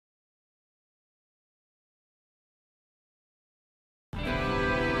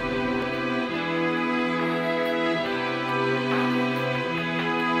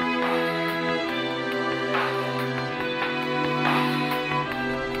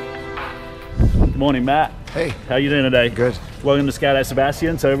Morning, Matt. Hey. How you doing today? Good. Welcome to Skydive,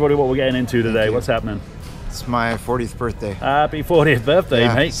 Sebastian. So everybody, what we're getting into today, what's happening? It's my 40th birthday. Happy 40th birthday,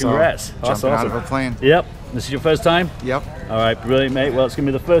 mate. Congrats. So That's jumping awesome. out of a plane. Yep. This is your first time? Yep. All right, brilliant, mate. Well, it's going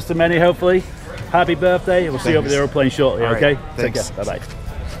to be the first of many, hopefully. Happy birthday. We'll see you over the aeroplane shortly, All okay? right. Take Thanks. care. Bye-bye.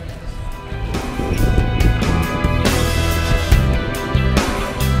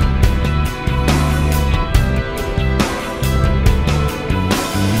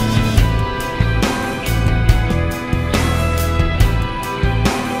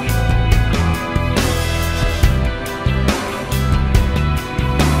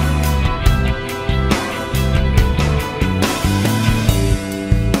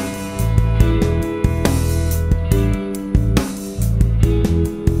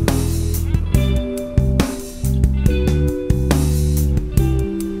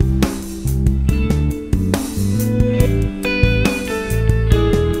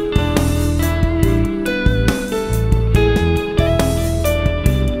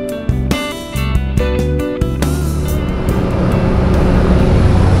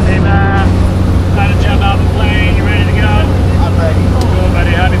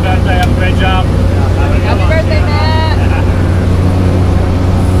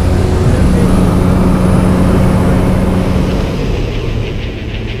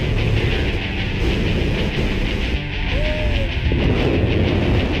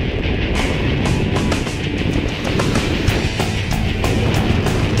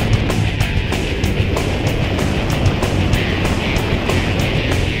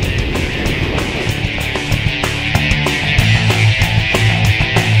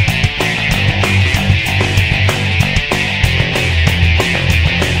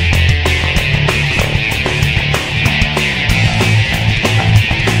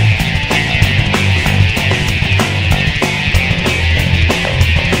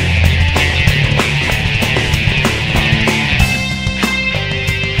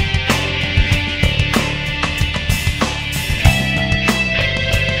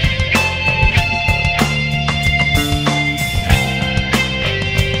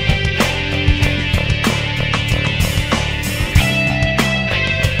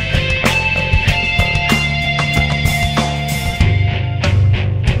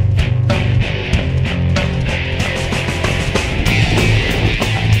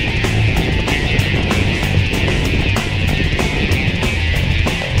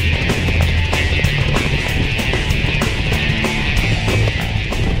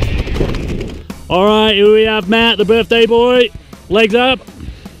 All right, here we have Matt, the birthday boy. Legs up.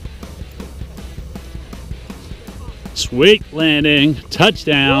 Sweet landing,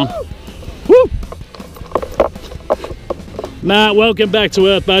 touchdown. Woo! Matt, welcome back to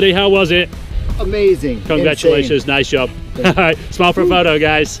Earth, buddy. How was it? Amazing. Congratulations, Insane. Nice job. All right, smile for a photo,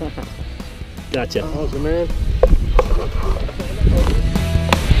 guys. Gotcha. Awesome, man.